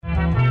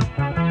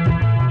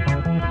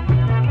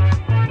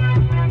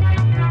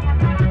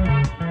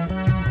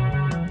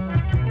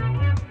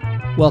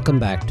Welcome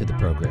back to the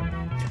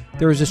program.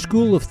 There is a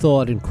school of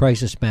thought in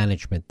crisis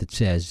management that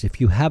says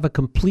if you have a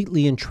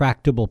completely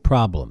intractable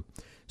problem,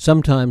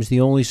 sometimes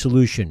the only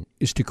solution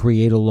is to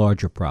create a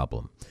larger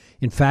problem.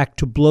 In fact,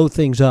 to blow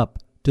things up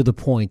to the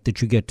point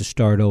that you get to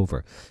start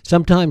over.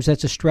 Sometimes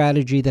that's a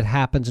strategy that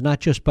happens not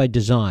just by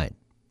design,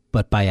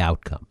 but by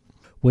outcome.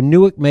 When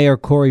Newark Mayor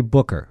Cory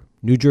Booker,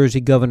 New Jersey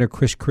Governor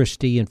Chris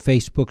Christie, and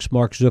Facebook's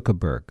Mark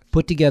Zuckerberg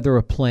put together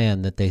a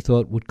plan that they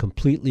thought would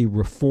completely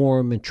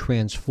reform and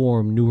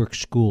transform Newark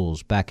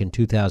schools back in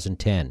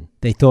 2010,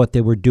 they thought they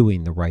were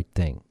doing the right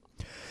thing.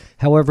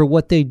 However,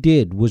 what they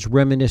did was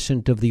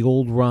reminiscent of the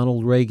old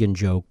Ronald Reagan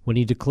joke when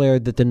he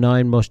declared that the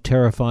 9 most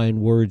terrifying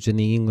words in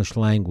the English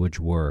language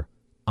were,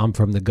 "I'm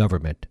from the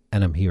government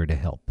and I'm here to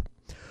help."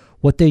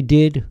 What they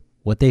did,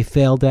 what they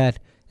failed at,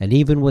 and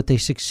even what they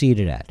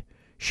succeeded at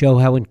show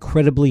how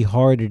incredibly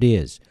hard it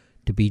is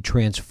to be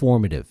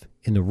transformative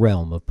in the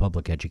realm of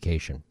public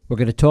education. We're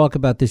going to talk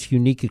about this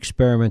unique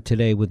experiment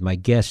today with my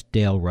guest,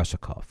 Dale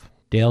Russakoff.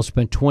 Dale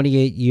spent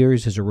 28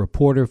 years as a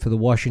reporter for the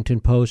Washington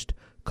Post,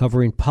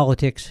 covering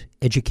politics,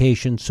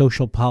 education,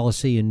 social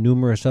policy, and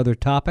numerous other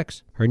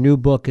topics. Her new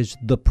book is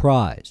The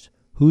Prize: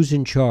 Who's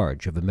in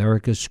Charge of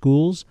America's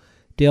Schools?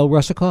 Dale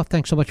Russakoff,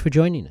 thanks so much for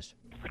joining us.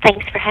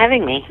 Thanks for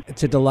having me.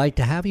 It's a delight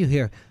to have you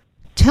here.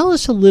 Tell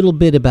us a little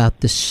bit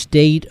about the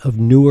state of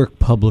Newark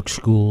Public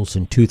Schools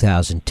in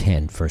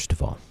 2010, first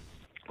of all.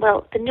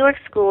 Well, the Newark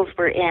schools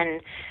were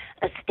in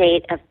a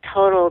state of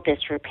total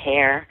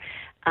disrepair,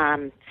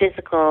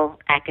 physical,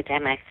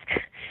 academic,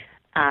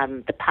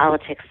 the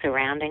politics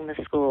surrounding the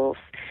schools,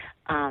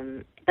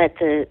 but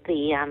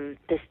the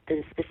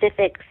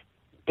specific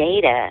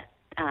data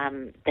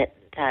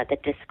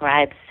that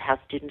describes how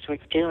students were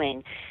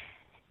doing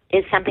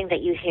is something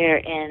that you hear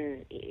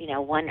in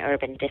one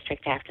urban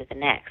district after the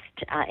next.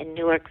 In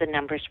Newark, the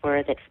numbers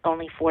were that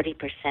only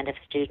 40% of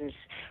students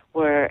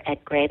were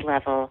at grade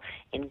level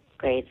in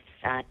grades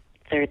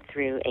 3rd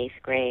through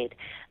 8th grade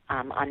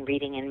on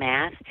reading and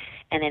math,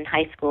 and in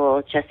high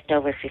school, just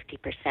over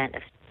 50%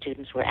 of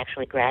students were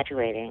actually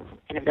graduating.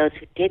 And of those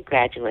who did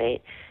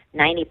graduate,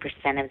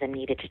 90% of them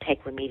needed to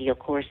take remedial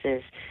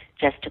courses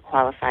just to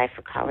qualify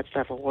for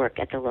college-level work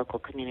at the local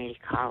community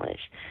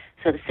college.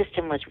 So the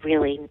system was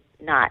really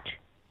not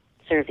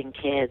serving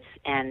kids,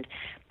 and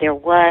there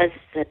was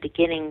the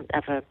beginning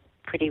of a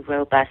pretty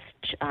robust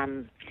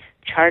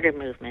charter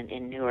movement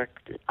in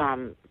Newark.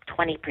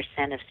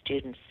 20% of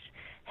students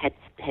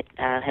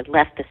had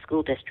left the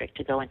school district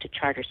to go into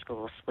charter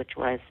schools, which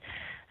was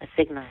a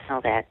signal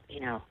that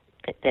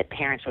that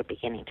parents were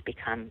beginning to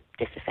become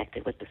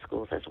disaffected with the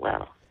schools as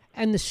well.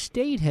 And the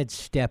state had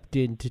stepped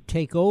in to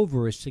take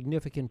over a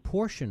significant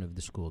portion of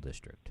the school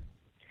district.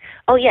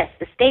 Oh, yes,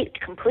 the state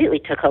completely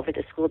took over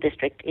the school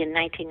district in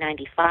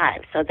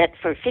 1995, so that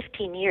for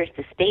 15 years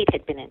the state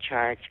had been in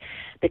charge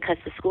because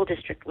the school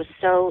district was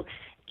so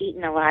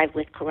eaten alive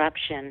with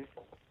corruption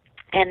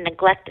and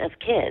neglect of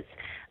kids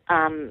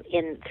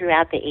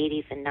throughout the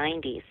 80s and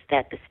 90s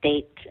that the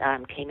state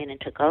came in and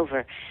took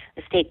over.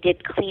 The state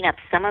did clean up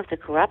some of the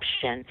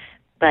corruption,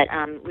 but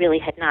really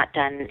had not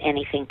done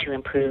anything to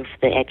improve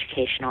the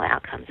educational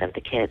outcomes of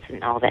the kids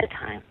in all that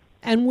time.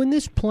 And when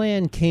this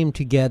plan came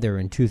together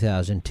in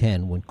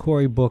 2010, when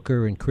Cory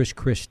Booker and Chris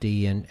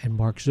Christie and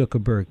Mark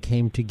Zuckerberg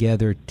came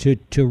together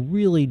to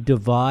really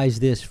devise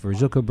this, for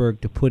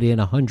Zuckerberg to put in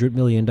 $100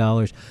 million,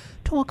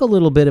 talk a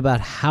little bit about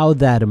how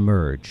that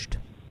emerged.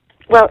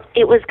 Well,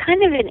 it was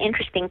kind of an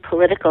interesting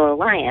political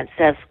alliance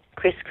of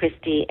Chris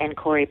Christie and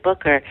Cory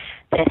Booker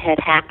that had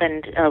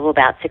happened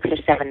about 6 or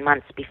 7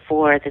 months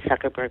before the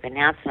Zuckerberg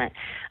announcement.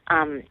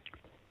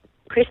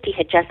 Christie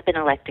had just been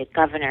elected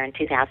governor in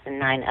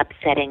 2009,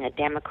 upsetting a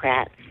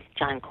Democrat,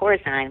 Jon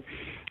Corzine.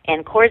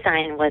 And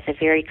Corzine was a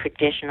very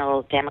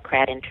traditional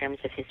Democrat in terms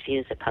of his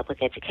views of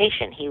public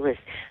education. He was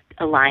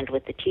aligned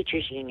with the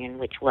teachers union,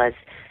 which was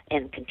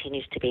and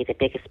continues to be the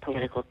biggest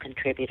political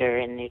contributor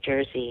in New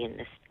Jersey in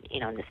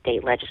the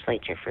state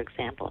legislature, for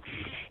example.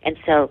 And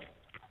so,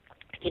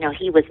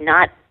 he was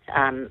not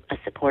a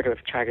supporter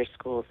of charter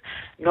schools,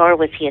 nor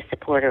was he a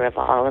supporter of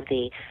all of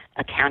the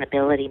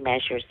accountability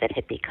measures that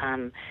had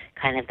become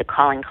kind of the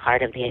calling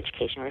card of the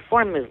education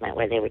reform movement,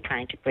 where they were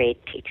trying to grade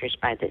teachers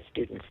by the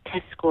students'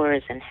 test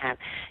scores and have,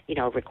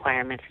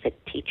 requirements that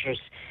teachers,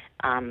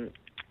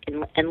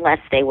 unless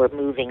they were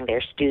moving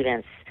their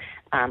students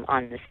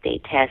on the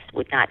state test,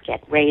 would not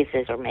get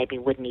raises or maybe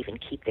wouldn't even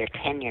keep their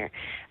tenure.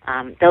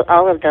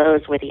 All of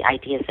those were the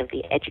ideas of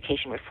the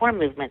education reform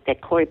movement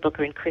that Cory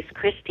Booker and Chris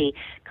Christie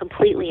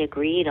completely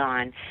agreed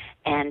on.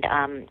 And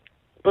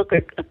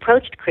Booker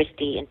approached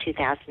Christie in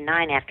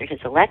 2009 after his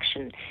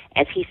election.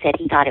 As he said,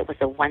 he thought it was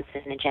a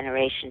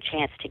once-in-a-generation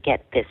chance to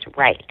get this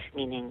right,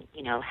 meaning,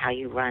 how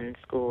you run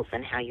schools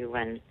and how you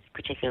run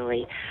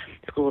particularly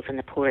schools in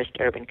the poorest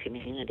urban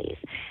communities.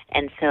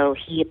 And so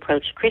he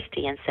approached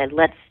Christie and said,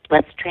 let's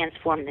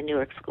transform the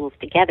Newark schools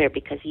together,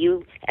 because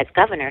you, as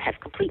governor, have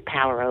complete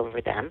power over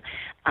them,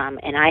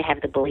 and I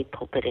have the bully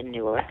pulpit in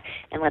Newark,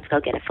 and let's go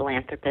get a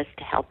philanthropist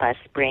to help us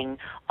bring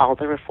all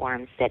the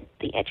reforms that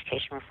the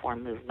education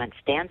reform movement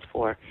stands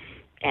for.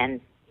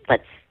 And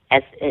let's,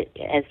 as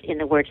in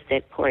the words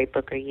that Cory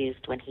Booker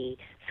used when he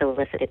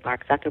solicited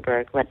Mark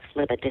Zuckerberg, let's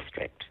flip a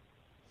district.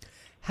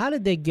 How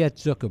did they get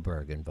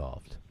Zuckerberg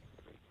involved?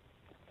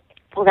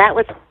 Well, that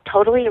was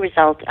totally a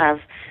result of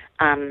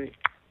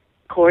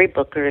Cory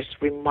Booker's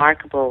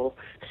remarkable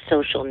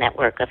social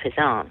network of his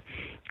own.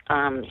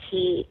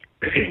 He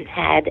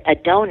had a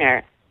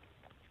donor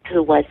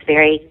who was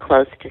very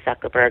close to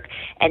Zuckerberg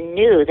and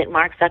knew that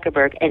Mark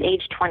Zuckerberg, at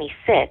age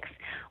 26,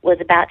 was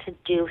about to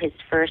do his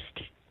first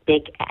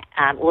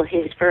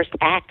his first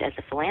act as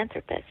a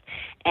philanthropist,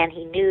 and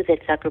he knew that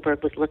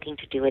Zuckerberg was looking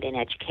to do it in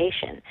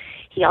education.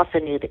 He also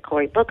knew that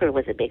Cory Booker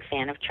was a big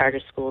fan of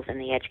charter schools and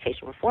the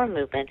education reform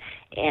movement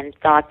and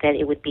thought that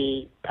it would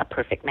be a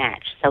perfect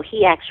match. So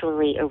he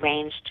actually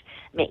arranged,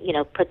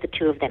 put the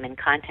two of them in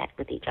contact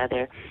with each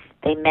other.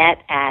 They met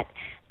at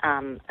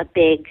a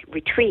big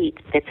retreat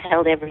that's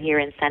held every year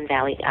in Sun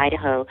Valley,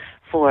 Idaho,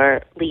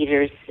 for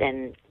leaders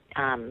and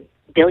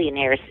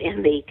billionaires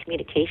in the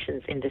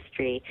communications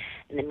industry,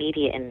 in the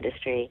media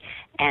industry,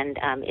 and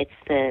it's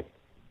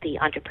the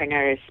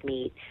entrepreneurs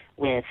meet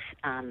with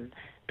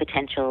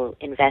potential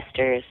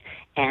investors,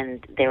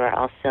 and there are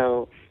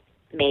also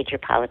major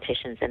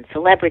politicians and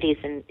celebrities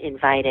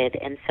invited,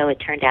 and so it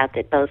turned out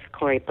that both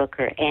Cory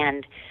Booker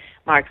and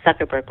Mark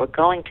Zuckerberg were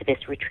going to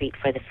this retreat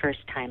for the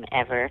first time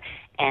ever,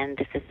 and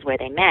this is where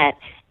they met,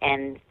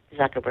 and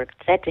Zuckerberg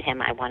said to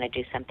him, I want to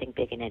do something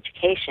big in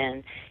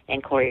education,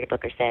 and Cory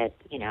Booker said,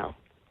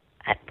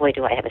 boy,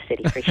 do I have a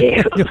city for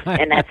you.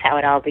 And that's how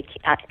it all became.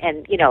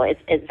 And,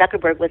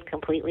 Zuckerberg was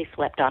completely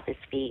swept off his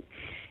feet,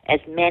 as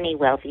many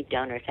wealthy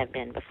donors have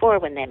been before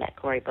when they met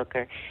Cory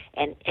Booker.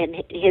 And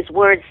his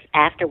words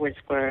afterwards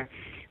were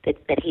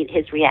that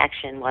his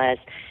reaction was,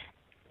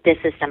 this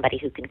is somebody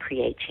who can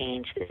create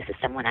change. This is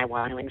someone I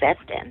want to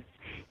invest in.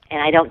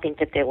 And I don't think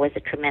that there was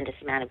a tremendous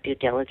amount of due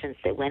diligence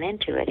that went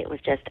into it. It was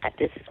just,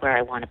 this is where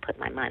I want to put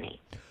my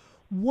money.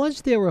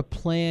 Was there a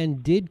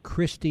plan? Did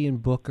Christie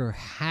and Booker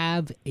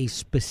have a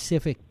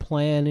specific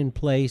plan in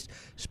place,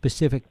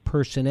 specific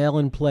personnel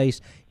in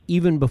place,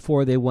 even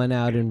before they went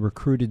out and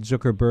recruited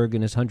Zuckerberg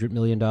and his $100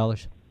 million?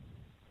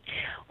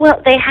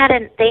 Well, they had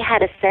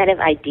a set of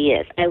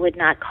ideas. I would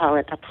not call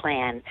it a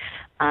plan.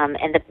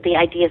 And the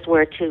ideas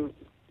were to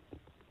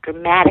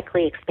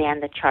dramatically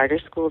expand the charter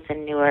schools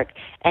in Newark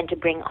and to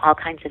bring all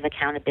kinds of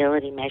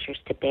accountability measures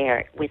to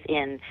bear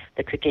within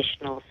the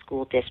traditional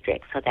school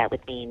district. So that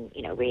would mean,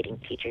 rating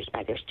teachers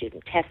by their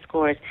student test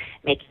scores,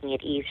 making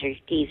it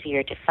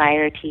easier to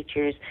fire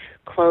teachers,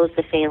 close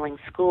the failing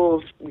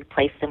schools,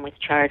 replace them with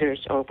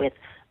charters or with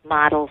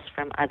models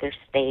from other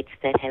states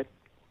that have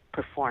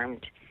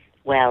performed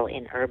well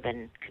in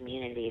urban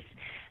communities.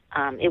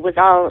 It was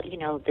all,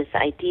 this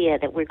idea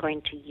that we're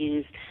going to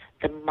use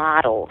the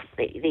models,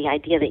 the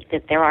idea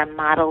that there are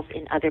models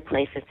in other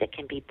places that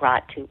can be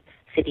brought to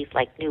cities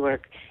like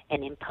Newark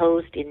and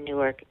imposed in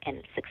Newark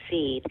and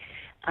succeed,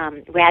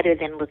 rather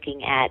than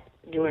looking at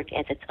Newark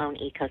as its own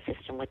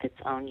ecosystem with its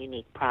own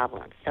unique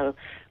problems. So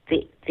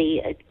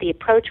the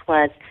approach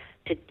was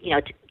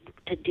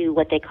to do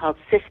what they called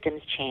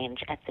systems change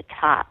at the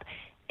top,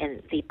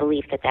 and the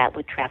belief that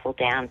would travel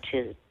down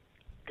to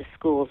the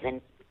schools and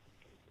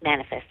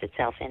manifest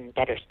itself in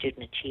better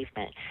student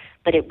achievement.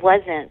 But it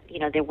wasn't,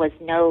 there was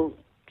no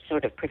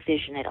sort of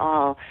provision at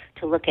all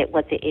to look at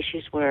what the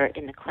issues were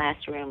in the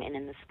classroom and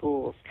in the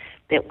schools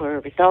that were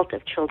a result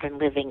of children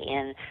living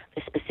in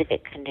the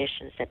specific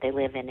conditions that they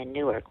live in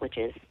Newark, which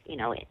is,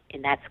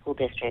 in that school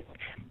district,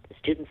 the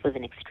students live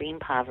in extreme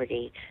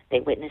poverty. They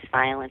witness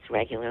violence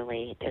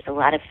regularly. There's a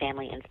lot of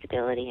family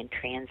instability and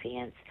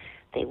transience.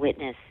 They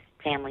witness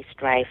family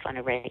strife on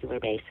a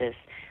regular basis.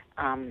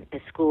 The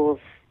schools,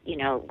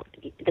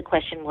 the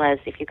question was,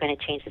 if you're going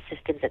to change the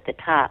systems at the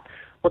top,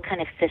 what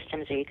kind of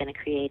systems are you going to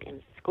create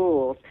in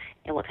schools,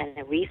 and what kind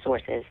of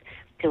resources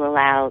to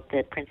allow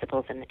the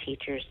principals and the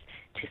teachers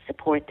to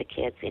support the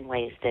kids in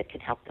ways that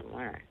can help them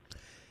learn.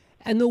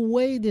 And the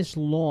way this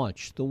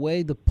launched, the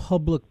way the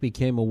public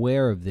became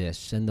aware of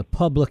this, and the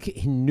public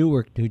in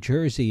Newark, New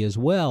Jersey as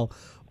well,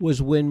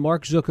 was when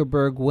Mark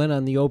Zuckerberg went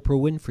on the Oprah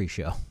Winfrey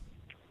Show.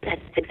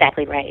 That's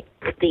exactly right.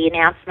 The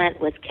announcement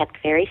was kept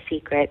very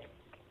secret.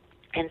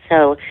 And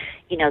so,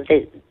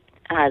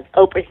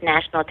 Oprah's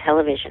national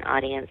television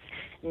audience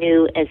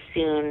knew as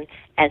soon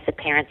as the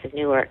parents of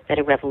Newark that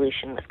a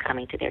revolution was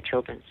coming to their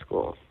children's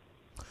schools.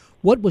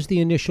 What was the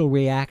initial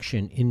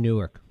reaction in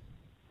Newark?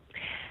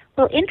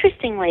 Well,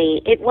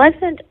 interestingly, it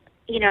wasn't,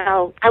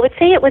 I would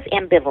say it was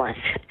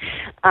ambivalent.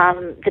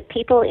 The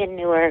people in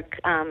Newark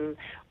I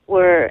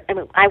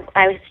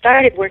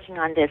started working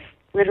on this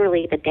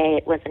literally the day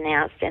it was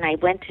announced, and I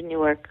went to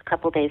Newark a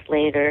couple days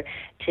later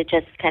to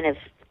just kind of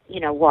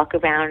walk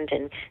around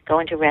and go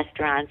into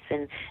restaurants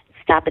and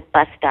stop at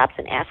bus stops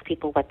and ask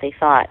people what they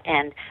thought.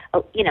 And,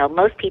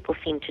 most people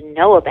seemed to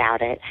know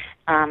about it.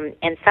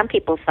 And some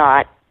people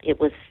thought it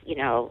was,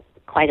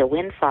 quite a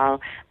windfall.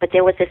 But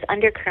there was this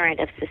undercurrent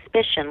of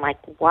suspicion, like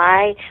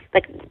why,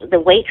 like the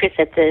waitress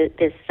at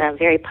this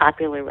very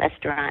popular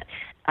restaurant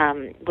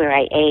where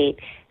I ate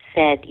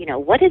said,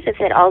 what is it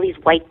that all these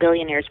white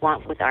billionaires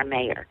want with our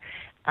mayor?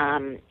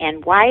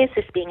 And why is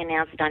this being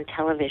announced on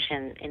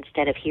television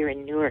instead of here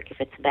in Newark if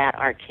it's about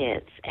our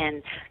kids?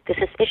 And the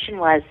suspicion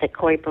was that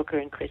Cory Booker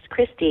and Chris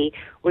Christie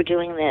were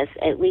doing this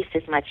at least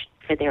as much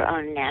for their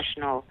own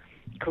national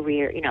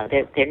career,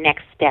 their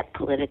next step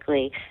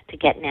politically to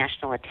get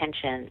national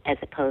attention as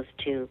opposed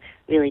to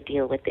really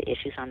deal with the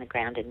issues on the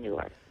ground in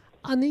Newark.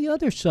 On the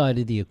other side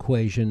of the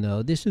equation,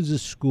 though, this is a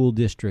school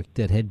district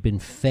that had been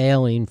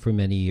failing for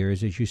many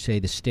years. As you say,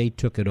 the state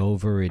took it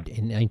over in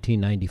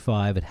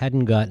 1995. It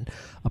hadn't gotten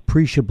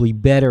appreciably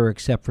better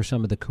except for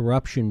some of the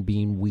corruption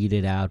being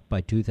weeded out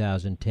by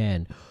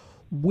 2010.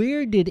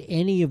 Where did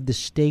any of the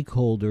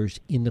stakeholders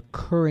in the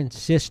current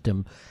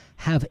system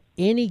have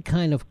any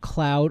kind of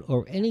clout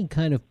or any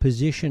kind of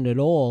position at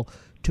all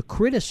to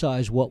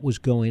criticize what was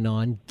going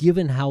on,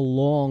 given how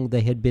long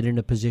they had been in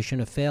a position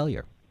of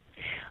failure?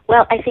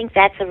 Well, I think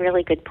that's a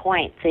really good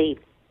point. The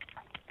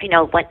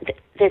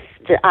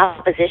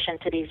opposition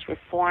to these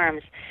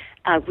reforms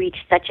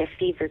reached such a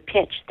fever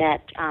pitch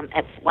that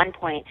at one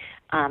point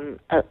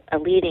a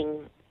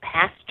leading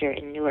pastor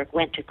in Newark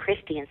went to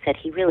Christie and said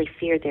he really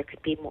feared there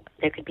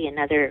could be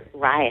another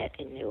riot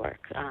in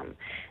Newark.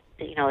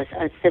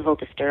 A civil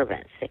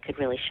disturbance that could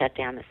really shut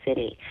down the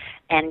city.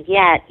 And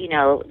yet,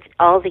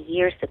 all the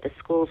years that the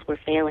schools were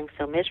failing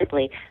so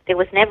miserably, there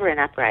was never an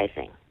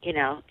uprising,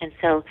 and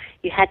so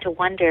you had to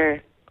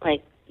wonder,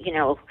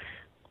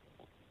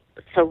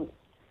 so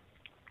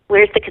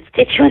where's the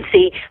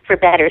constituency for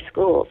better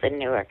schools in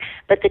Newark?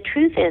 But the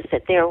truth is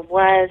that there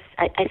was,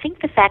 I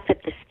think the fact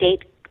that the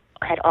state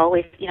had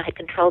always, had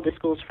controlled the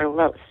schools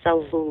for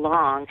so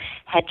long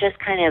had just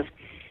kind of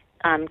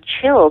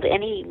chilled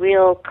any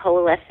real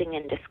coalescing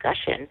and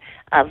discussion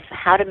of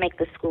how to make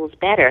the schools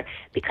better.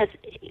 Because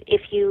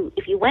if you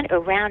went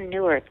around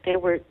Newark, there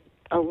were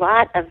a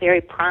lot of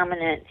very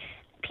prominent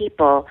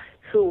people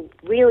who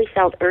really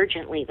felt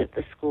urgently that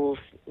the schools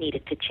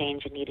needed to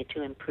change and needed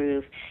to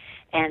improve.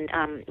 And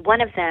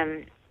one of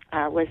them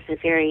was a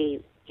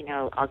very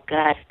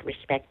august,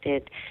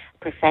 respected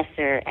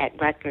professor at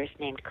Rutgers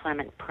named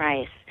Clement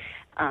Price.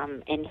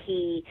 And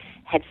he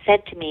had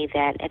said to me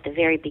that at the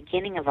very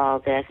beginning of all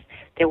this,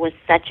 there was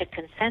such a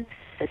consensus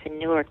in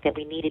Newark that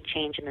we needed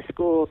change in the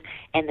schools.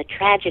 And the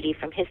tragedy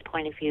from his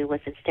point of view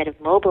was instead of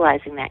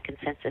mobilizing that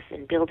consensus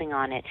and building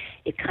on it,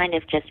 it kind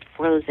of just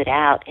froze it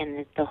out.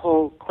 And the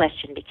whole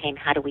question became,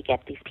 how do we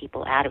get these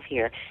people out of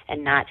here,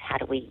 and not how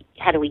do we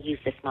use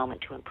this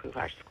moment to improve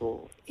our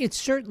schools? It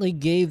certainly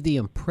gave the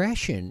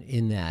impression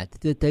in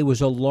that there was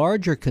a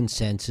larger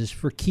consensus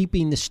for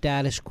keeping the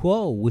status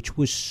quo, which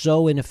was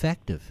so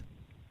ineffective.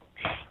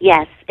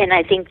 Yes, and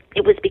I think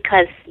it was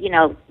because,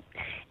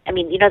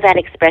 that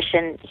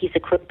expression, he's a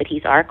crook, but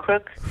he's our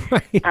crook.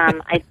 Right.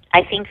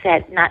 I think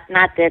that not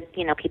that,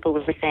 people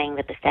were saying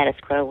that the status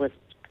quo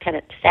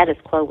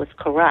was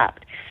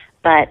corrupt,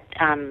 but,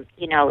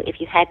 if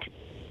you had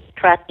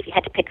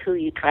to pick who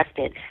you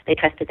trusted, they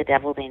trusted the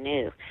devil they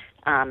knew.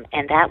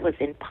 And that was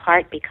in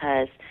part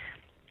because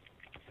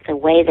the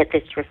way that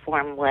this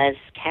reform was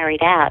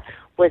carried out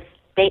was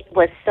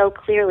so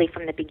clearly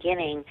from the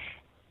beginning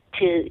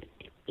to,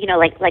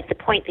 like the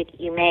point that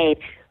you made,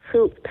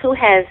 who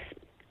has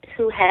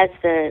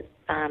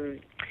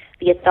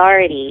the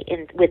authority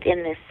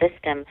within this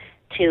system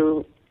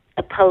to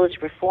oppose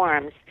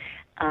reforms.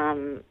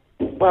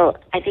 Well,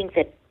 I think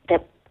that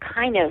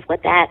kind of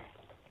what that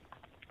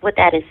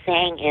is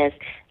saying is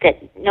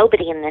that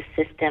nobody in this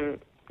system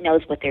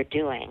knows what they're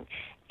doing,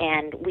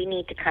 and we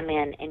need to come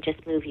in and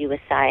just move you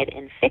aside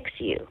and fix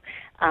you.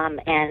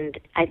 And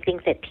I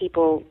think that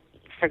people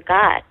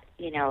forgot,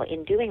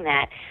 in doing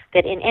that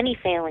in any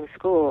failing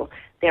school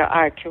there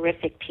are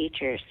terrific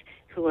teachers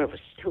who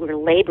are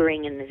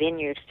laboring in the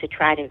vineyards to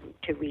try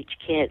to reach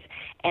kids,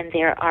 and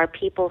there are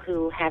people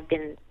who have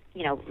been,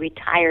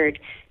 retired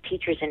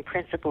teachers and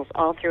principals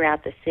all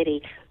throughout the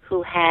city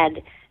who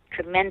had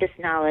tremendous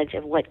knowledge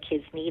of what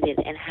kids needed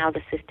and how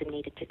the system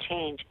needed to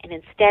change. And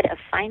instead of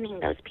finding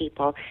those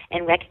people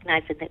and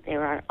recognizing that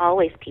there are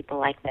always people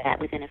like that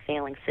within a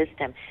failing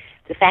system,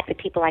 the fact that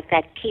people like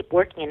that keep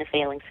working in a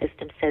failing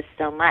system says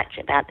so much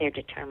about their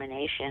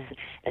determination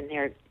and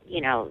their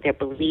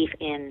belief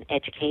in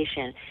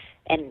education.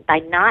 And by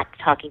not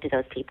talking to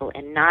those people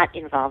and not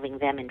involving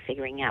them in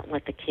figuring out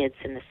what the kids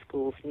in the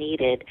schools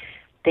needed,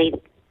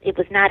 it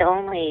was not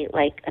only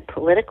like a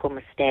political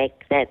mistake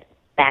that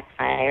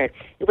backfired,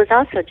 it was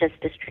also just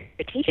a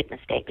strategic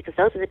mistake, because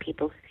those are the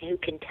people who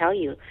can tell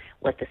you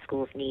what the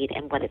schools need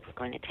and what it's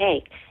going to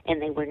take,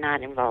 and they were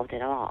not involved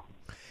at all.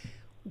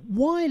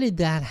 Why did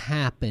that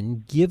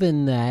happen,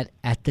 given that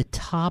at the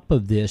top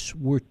of this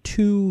were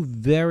two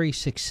very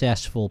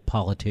successful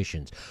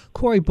politicians?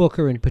 Cory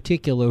Booker in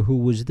particular, who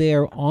was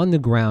there on the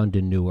ground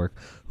in Newark,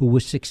 who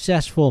was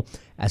successful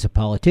as a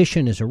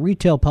politician, as a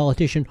retail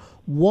politician.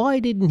 Why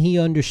didn't he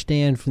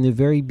understand from the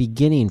very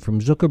beginning,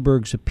 from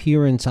Zuckerberg's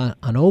appearance on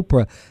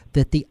Oprah,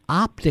 that the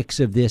optics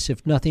of this,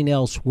 if nothing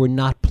else, were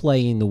not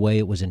playing the way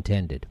it was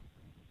intended?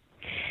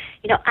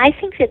 I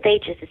think that they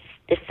just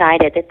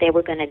decided that they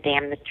were going to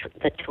damn the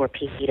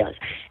torpedoes.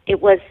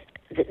 It was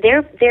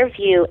their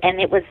view, and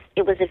it was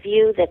a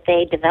view that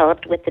they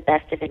developed with the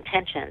best of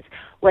intentions,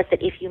 was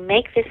that if you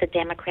make this a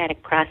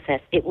democratic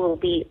process, it will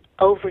be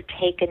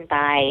overtaken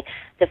by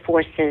the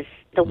forces,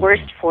 the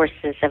worst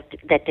forces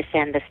that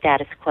defend the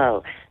status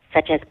quo,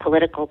 such as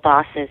political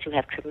bosses who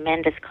have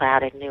tremendous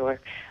clout in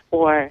Newark,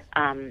 or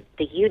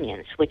the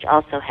unions, which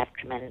also have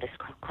tremendous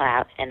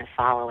clout and a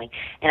following.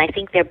 And I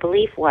think their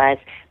belief was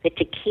that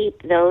to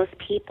keep those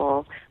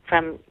people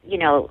from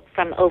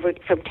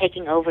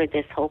taking over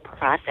this whole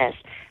process,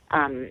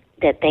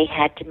 that they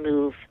had to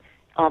move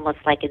almost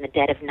like in the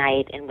dead of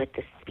night and with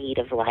the speed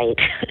of light,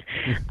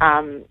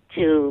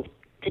 to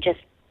just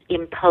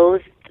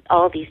impose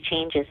all these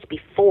changes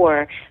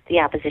before the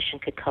opposition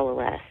could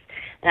coalesce.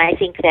 And I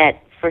think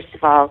that, first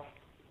of all,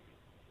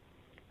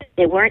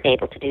 they weren't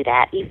able to do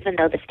that. Even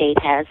though the state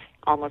has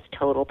almost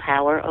total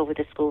power over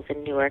the schools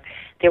in Newark,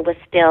 there was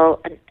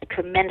still a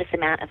tremendous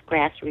amount of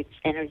grassroots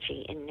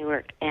energy in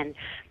Newark, and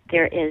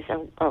there is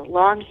a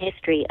long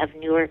history of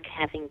Newark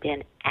having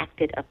been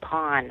acted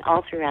upon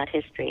all throughout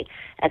history,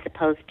 as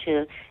opposed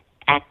to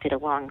acted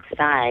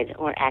alongside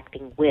or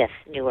acting with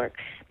Newark.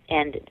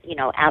 And,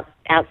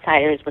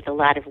 outsiders with a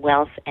lot of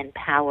wealth and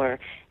power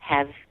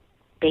have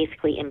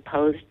basically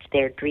imposed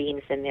their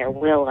dreams and their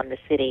will on the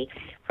city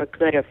for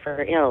good or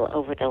for ill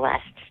over the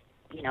last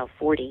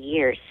 40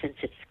 years since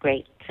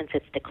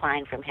its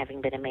decline from having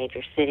been a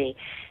major city.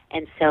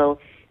 And so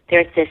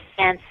there's this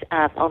sense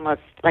of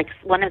almost like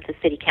one of the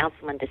city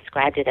councilmen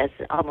described it as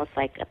almost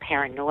like a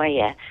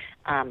paranoia,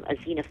 a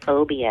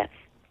xenophobia,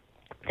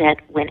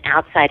 that when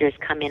outsiders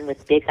come in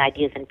with big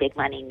ideas and big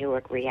money,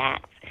 Newark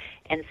reacts.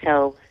 And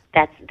so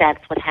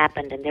that's what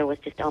happened, and there was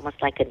just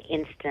almost like an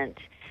instant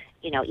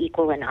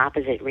equal and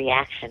opposite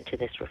reaction to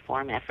this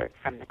reform effort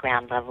from the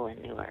ground level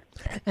in Newark.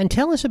 And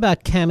tell us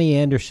about Cammie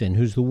Anderson,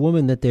 who's the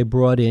woman that they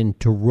brought in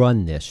to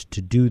run this,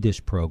 to do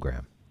this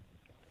program.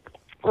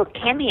 Well,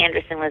 Cammie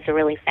Anderson was a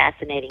really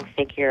fascinating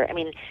figure. I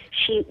mean,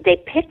 they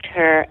picked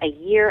her a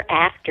year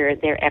after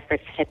their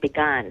efforts had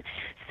begun.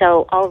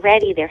 So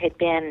already there had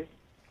been,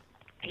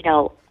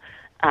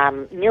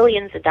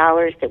 millions of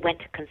dollars that went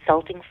to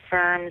consulting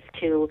firms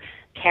to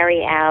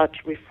carry out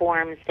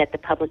reforms that the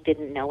public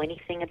didn't know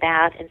anything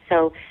about,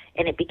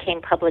 and it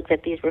became public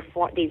that these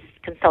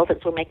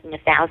consultants were making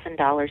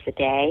 $1,000 a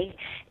day,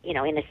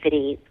 in a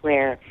city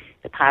where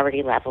the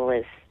poverty level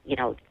is,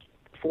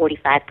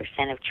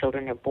 45% of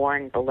children are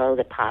born below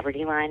the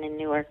poverty line in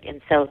Newark,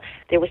 and so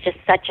there was just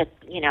such a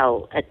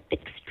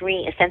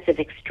sense of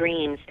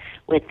extremes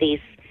with these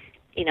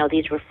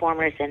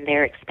reformers and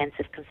their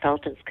expensive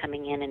consultants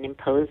coming in and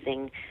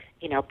imposing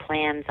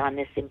plans on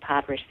this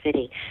impoverished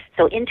city.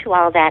 So into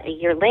all that, a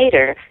year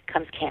later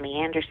comes Cammie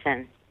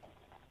Anderson,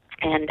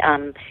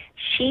 and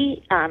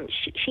she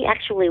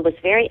actually was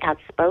very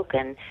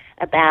outspoken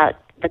about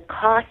the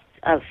costs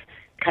of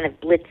kind of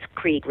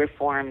blitzkrieg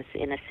reforms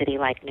in a city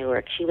like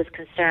Newark. She was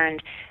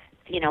concerned,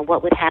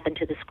 what would happen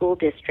to the school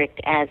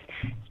district as,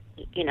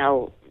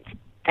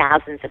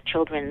 thousands of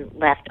children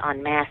left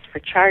en masse for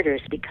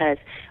charters, because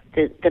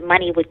the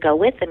money would go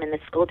with them, and the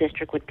school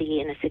district would be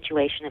in a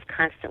situation of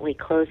constantly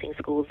closing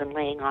schools and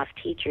laying off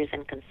teachers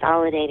and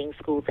consolidating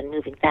schools and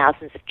moving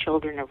thousands of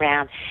children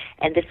around.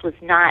 And this was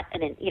not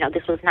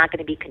going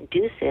to be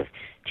conducive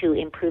to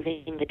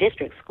improving the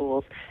district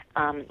schools,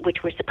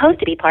 which were supposed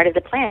to be part of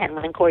the plan.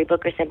 When Cory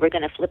Booker said we're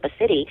going to flip a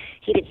city,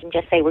 he didn't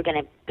just say we're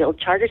going to build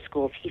charter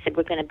schools. He said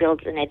we're going to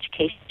build an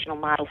educational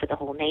model for the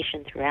whole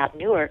nation throughout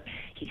Newark.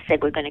 He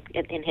said we're going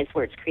to, in his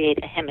words, create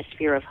a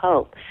hemisphere of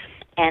hope.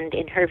 And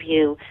in her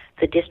view,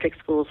 the district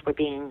schools were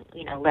being,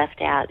 left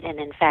out and,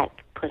 in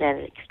fact, put at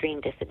an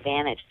extreme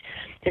disadvantage.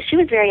 So she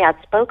was very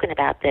outspoken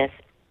about this.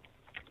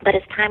 But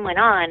as time went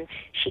on,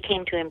 she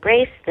came to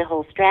embrace the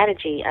whole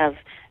strategy of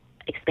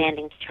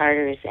expanding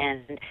charters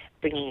and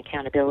bringing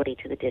accountability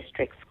to the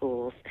district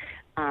schools.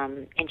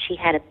 And she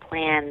had a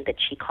plan that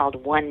she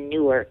called One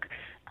Newark,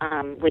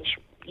 which,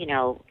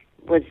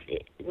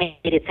 made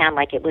it sound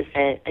like it was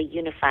a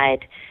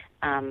unified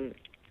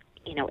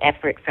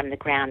effort from the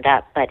ground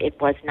up, but it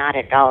was not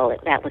at all.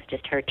 That was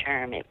just her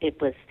term.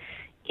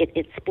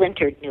 It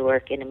splintered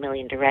Newark in a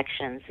million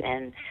directions,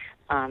 and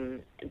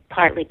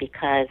partly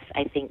because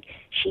I think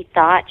she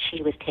thought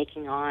she was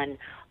taking on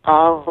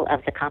all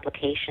of the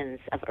complications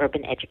of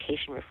urban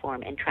education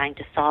reform and trying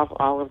to solve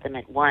all of them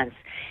at once.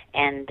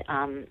 And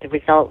the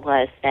result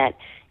was that,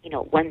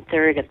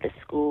 1/3 of the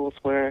schools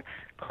were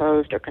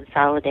closed or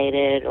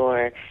consolidated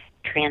or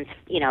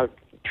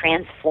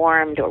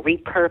transformed or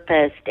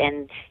repurposed,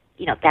 and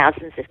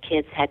thousands of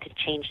kids had to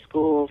change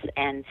schools,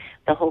 and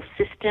the whole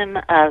system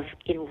of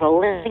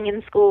enrolling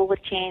in school was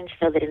changed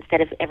so that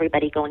instead of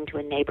everybody going to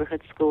a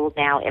neighborhood school,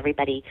 now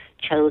everybody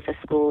chose a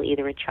school,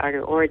 either a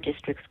charter or a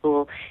district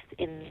school,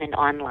 in an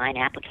online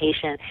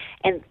application.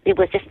 And it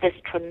was just this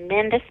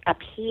tremendous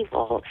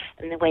upheaval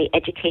in the way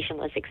education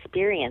was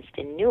experienced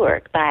in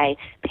Newark by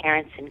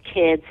parents and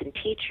kids and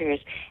teachers.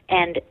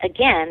 And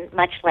again,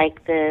 much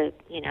like the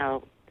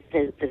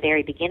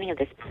very beginning of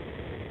this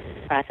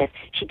process,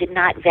 she did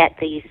not vet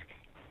these,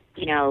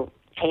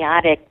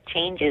 chaotic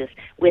changes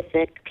with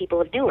the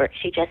people of Newark.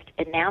 She just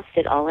announced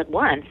it all at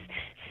once,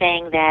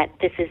 saying that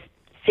this is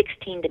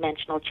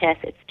 16-dimensional chess.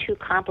 It's too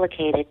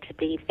complicated to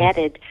be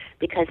vetted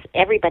because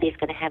everybody's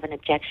going to have an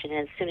objection,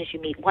 and as soon as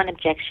you meet one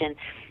objection,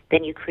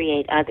 then you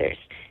create others.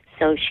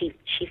 So she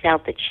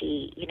felt that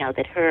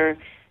that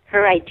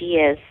her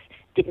ideas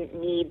didn't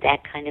need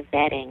that kind of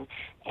vetting,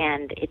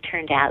 and it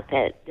turned out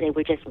that they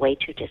were just way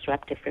too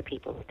disruptive for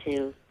people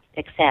to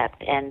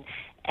accept. And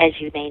as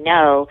you may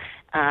know,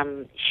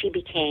 she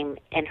became,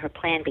 and her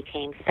plan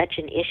became such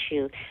an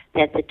issue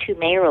that the two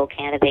mayoral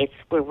candidates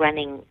were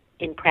running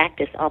in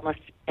practice almost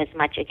as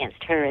much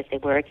against her as they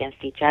were against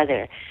each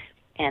other.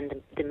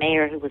 And the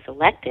mayor who was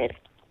elected,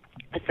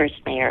 the first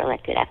mayor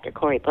elected after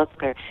Cory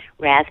Booker,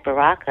 Ras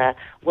Baraka,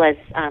 was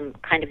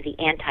kind of the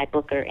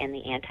anti-Booker and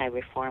the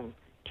anti-reform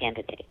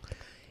candidate.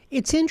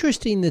 It's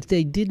interesting that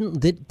they didn't,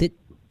 that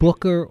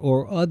Booker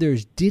or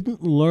others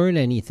didn't learn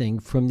anything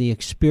from the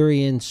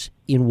experience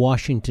in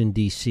Washington,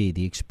 D.C.,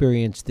 the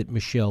experience that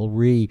Michelle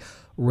Rhee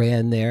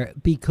ran there,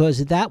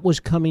 because that was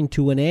coming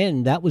to an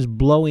end. That was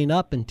blowing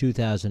up in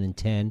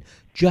 2010,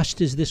 just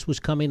as this was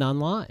coming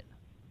online.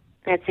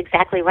 That's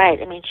exactly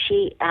right. I mean,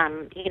 she,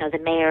 the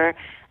mayor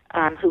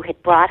who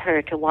had brought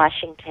her to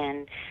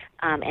Washington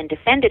and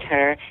defended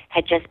her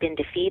had just been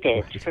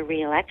defeated for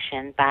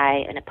re-election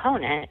by an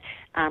opponent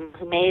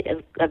who made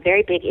a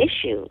very big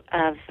issue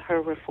of her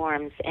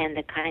reforms and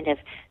the kind of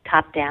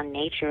top-down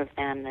nature of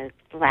them, the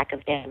lack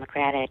of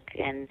democratic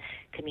and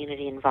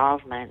community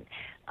involvement.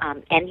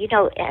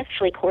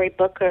 Actually, Cory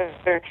Booker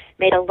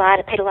paid a lot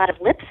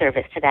of lip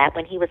service to that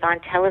when he was on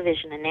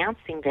television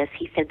announcing this.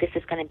 He said, "This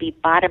is going to be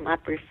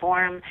bottom-up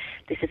reform.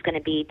 This is going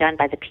to be done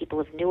by the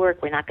people of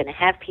Newark. We're not going to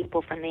have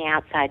people from the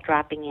outside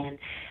dropping in."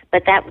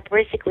 But that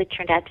basically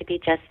turned out to be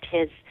just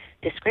his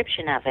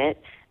description of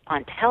it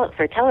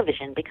for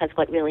television, because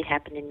what really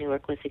happened in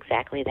Newark was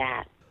exactly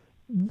that.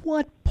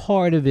 What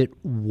part of it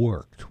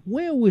worked?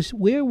 Where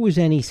was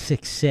any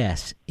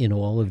success in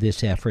all of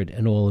this effort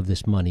and all of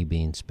this money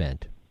being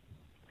spent?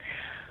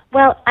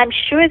 Well, I'm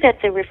sure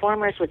that the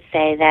reformers would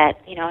say that,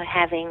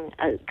 having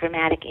a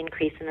dramatic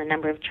increase in the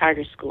number of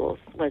charter schools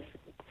was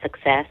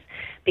success,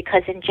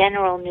 because in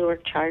general,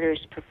 Newark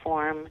charters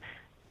perform,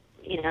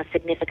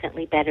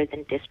 significantly better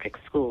than district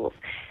schools.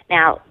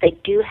 Now, they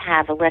do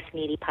have a less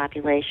needy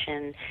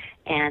population,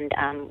 and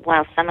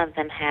while some of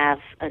them have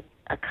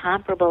a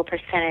comparable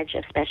percentage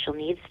of special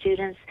needs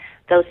students,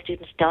 those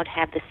students don't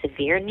have the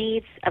severe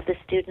needs of the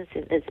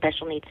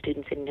special needs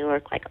students in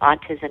Newark, like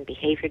autism,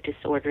 behavior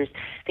disorders,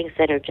 things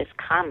that are just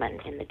common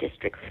in the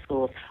district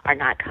schools are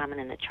not common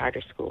in the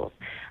charter schools.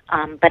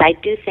 But I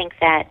do think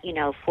that,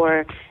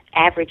 for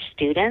average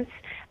students,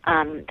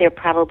 there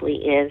probably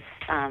is,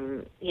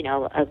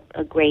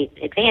 a great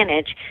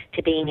advantage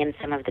to being in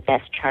some of the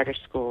best charter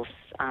schools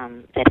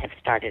that have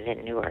started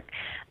in Newark.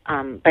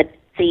 But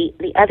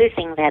the other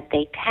thing that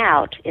they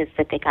tout is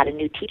that they got a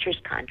new teacher's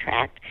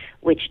contract,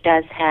 which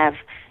does have,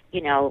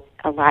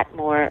 a lot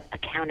more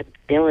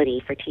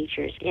accountability for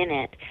teachers in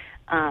it.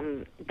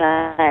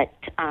 But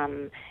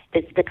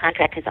the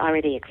contract has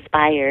already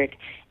expired,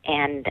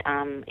 and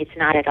it's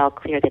not at all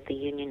clear that the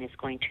union is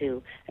going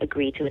to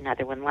agree to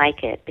another one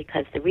like it,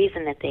 because the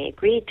reason that they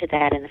agreed to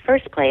that in the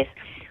first place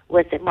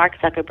was that Mark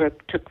Zuckerberg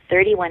took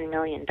 $31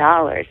 million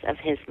of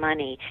his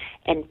money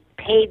and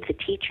paid the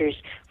teachers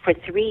for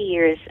 3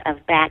 years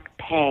of back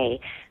pay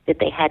that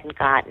they hadn't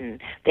gotten.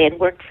 They had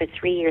worked for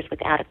 3 years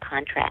without a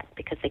contract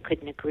because they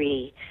couldn't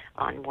agree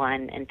on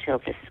one until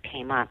this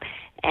came up.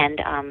 And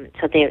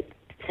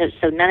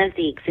so none of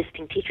the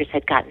existing teachers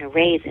had gotten a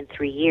raise in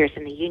 3 years,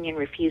 and the union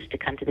refused to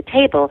come to the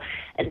table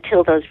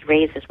until those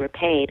raises were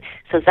paid.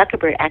 So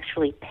Zuckerberg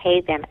actually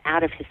paid them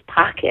out of his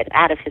pocket,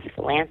 out of his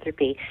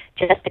philanthropy,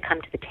 just to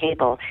come to the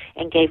table,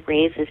 and gave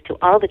raises to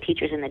all the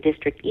teachers in the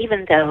district,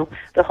 even though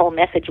the whole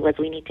message was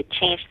we need to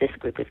change this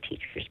group of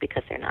teachers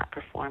because they're not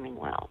performing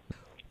well.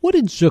 What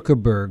did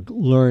Zuckerberg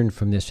learn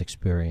from this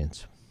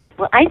experience?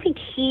 Well, I think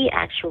he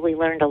actually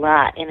learned a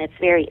lot, and it's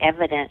very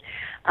evident.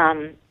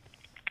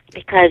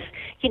 Because,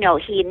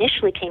 he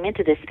initially came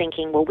into this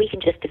thinking, well, we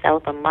can just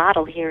develop a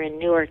model here in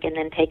Newark and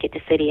then take it to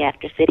city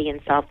after city and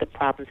solve the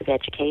problems of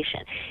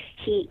education.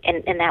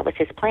 And that was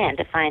his plan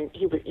to find,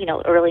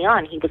 early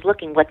on, he was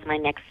looking, what's my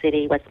next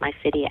city, what's my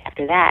city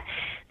after that.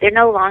 They're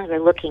no longer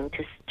looking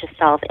to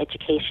solve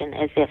education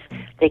as if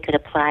they could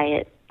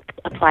apply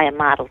a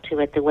model to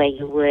it the way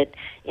you would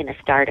in a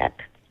startup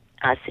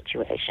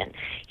situation.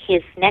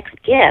 His next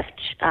gift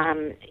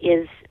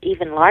is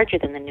even larger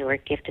than the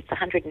Newark gift. It's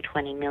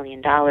 $120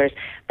 million,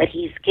 but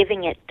he's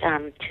giving it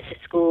to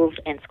schools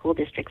and school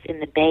districts in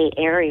the Bay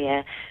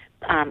Area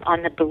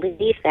on the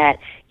belief that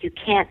you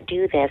can't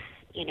do this,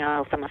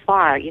 from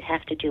afar. You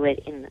have to do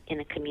it in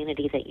a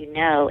community that you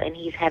know. And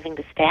he's having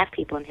the staff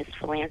people in his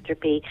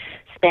philanthropy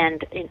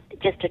spend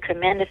just a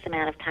tremendous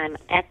amount of time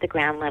at the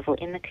ground level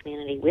in the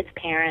community with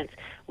parents,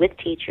 with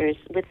teachers,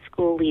 with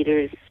school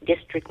leaders,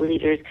 district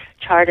leaders,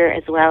 charter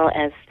as well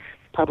as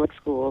public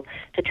school,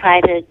 to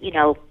try to,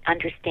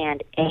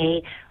 understand,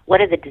 A, what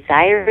are the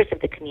desires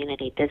of the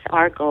community? Does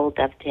our goal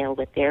dovetail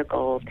with their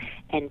goals?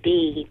 And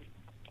B,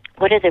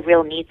 what are the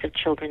real needs of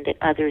children that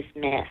others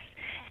miss?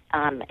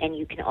 And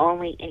you can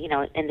only,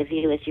 and the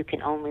view is you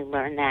can only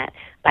learn that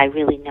by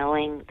really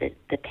knowing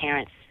the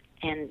parents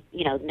and,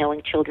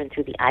 knowing children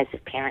through the eyes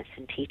of parents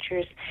and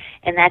teachers.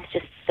 And that's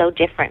just so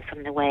different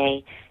from the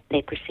way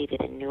they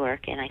proceeded in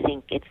Newark. And I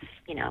think it's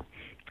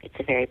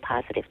a very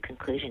positive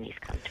conclusion he's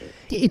come to.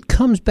 It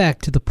comes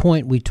back to the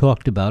point we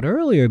talked about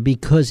earlier,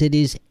 because it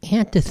is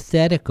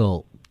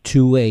antithetical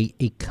to a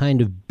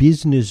kind of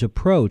business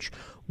approach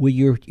where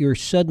you're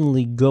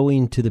suddenly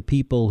going to the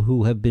people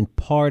who have been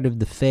part of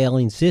the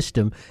failing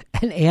system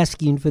and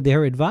asking for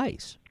their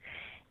advice.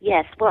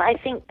 Yes, well, I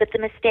think that the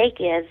mistake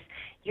is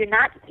you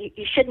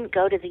shouldn't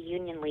go to the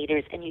union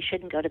leaders and you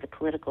shouldn't go to the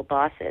political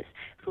bosses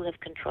who have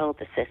controlled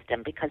the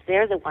system, because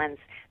they're the ones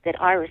that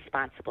are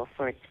responsible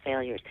for its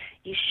failures.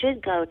 You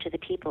should go to the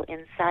people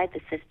inside the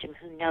system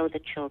who know the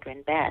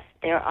children best.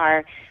 There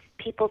are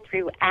people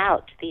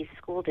throughout these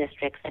school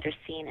districts that are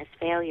seen as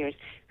failures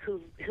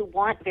who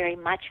want very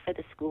much for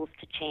the schools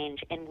to change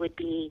and would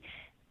be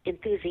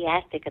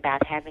enthusiastic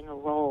about having a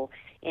role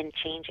in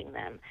changing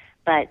them.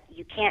 But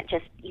you can't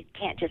just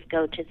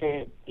go to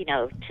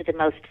the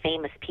most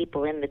famous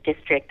people in the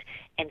district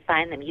and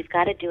find them. You've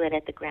got to do it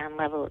at the ground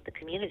level, at the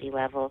community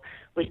level,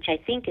 which I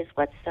think is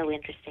what's so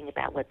interesting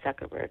about what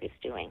Zuckerberg is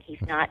doing.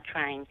 He's not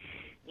trying,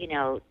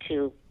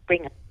 to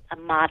bring a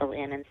model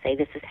in and say,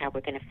 this is how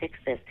we're going to fix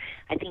this.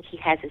 I think he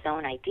has his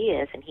own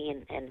ideas, and he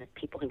and the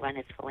people who run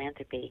his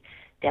philanthropy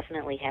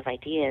definitely have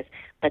ideas,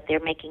 but they're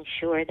making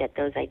sure that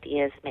those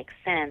ideas make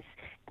sense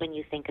when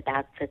you think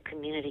about the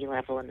community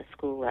level and the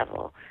school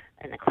level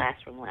and the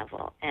classroom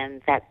level.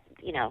 And that,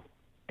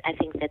 I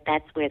think that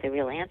that's where the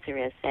real answer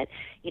is, that,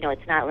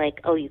 it's not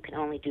like, oh, you can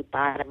only do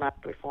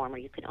bottom-up reform or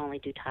you can only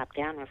do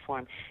top-down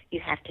reform.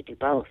 You have to do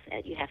both.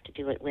 You have to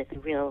do it with a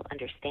real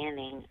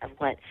understanding of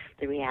what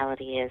the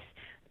reality is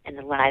and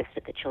the lives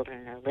that the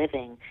children are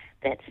living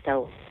that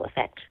so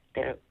affect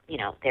their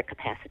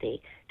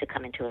capacity to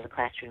come into a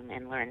classroom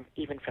and learn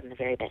even from the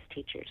very best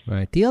teachers.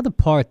 Right. The other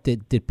part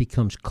that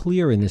becomes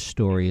clear in this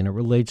story, and it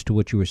relates to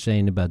what you were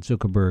saying about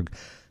Zuckerberg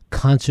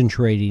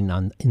concentrating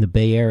in the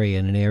Bay Area,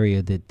 in an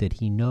area that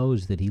he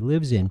knows, that he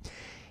lives in,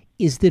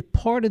 is that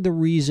part of the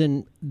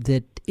reason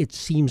that it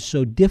seems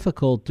so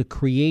difficult to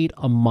create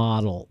a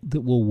model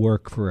that will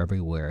work for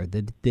everywhere,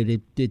 that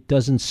it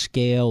doesn't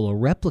scale or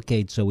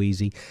replicate so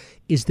easy,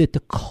 is that the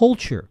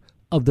culture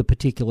of the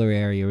particular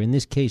area, in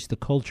this case the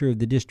culture of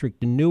the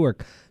district in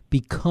Newark,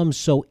 becomes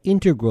so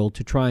integral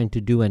to trying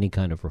to do any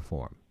kind of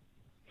reform.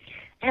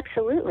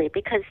 Absolutely,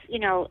 because,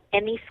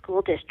 any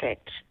school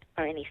district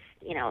or any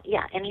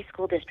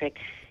school district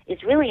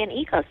is really an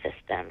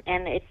ecosystem,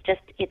 and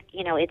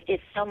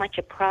it's so much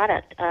a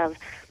product of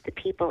the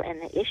people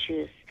and the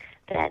issues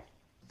that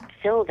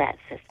fill that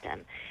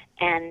system.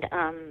 And,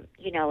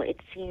 it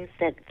seems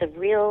that the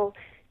real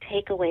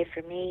takeaway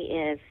for me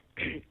is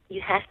you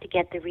have to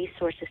get the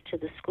resources to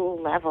the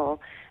school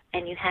level,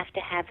 and you have to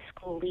have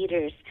school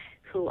leaders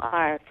who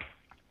are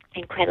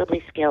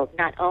incredibly skilled,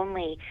 not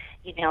only,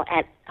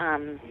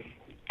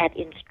 at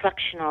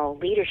instructional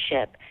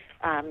leadership,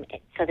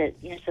 so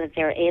that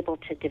they're able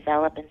to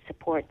develop and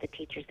support the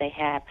teachers they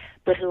have,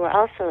 but who are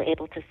also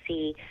able to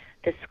see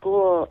the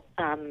school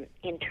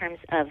in terms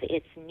of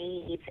its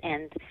needs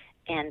and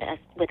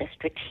with a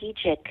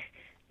strategic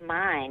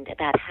mind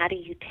about how do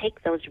you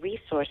take those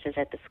resources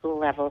at the school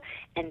level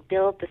and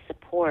build the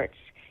supports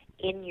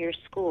in your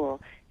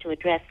school to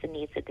address the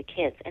needs of the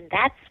kids. And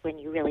that's when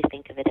you really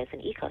think of it as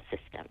an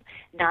ecosystem,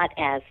 not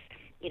as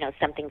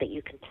something that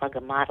you can plug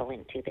a model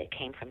into that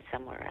came from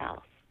somewhere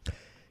else.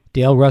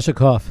 Dale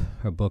Russakoff,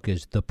 her book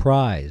is The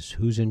Prize,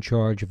 Who's in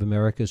Charge of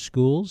America's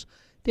Schools.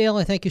 Dale,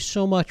 I thank you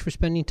so much for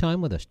spending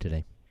time with us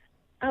today.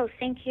 Oh,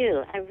 thank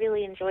you. I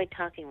really enjoyed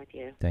talking with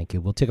you. Thank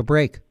you. We'll take a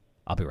break.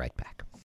 I'll be right back.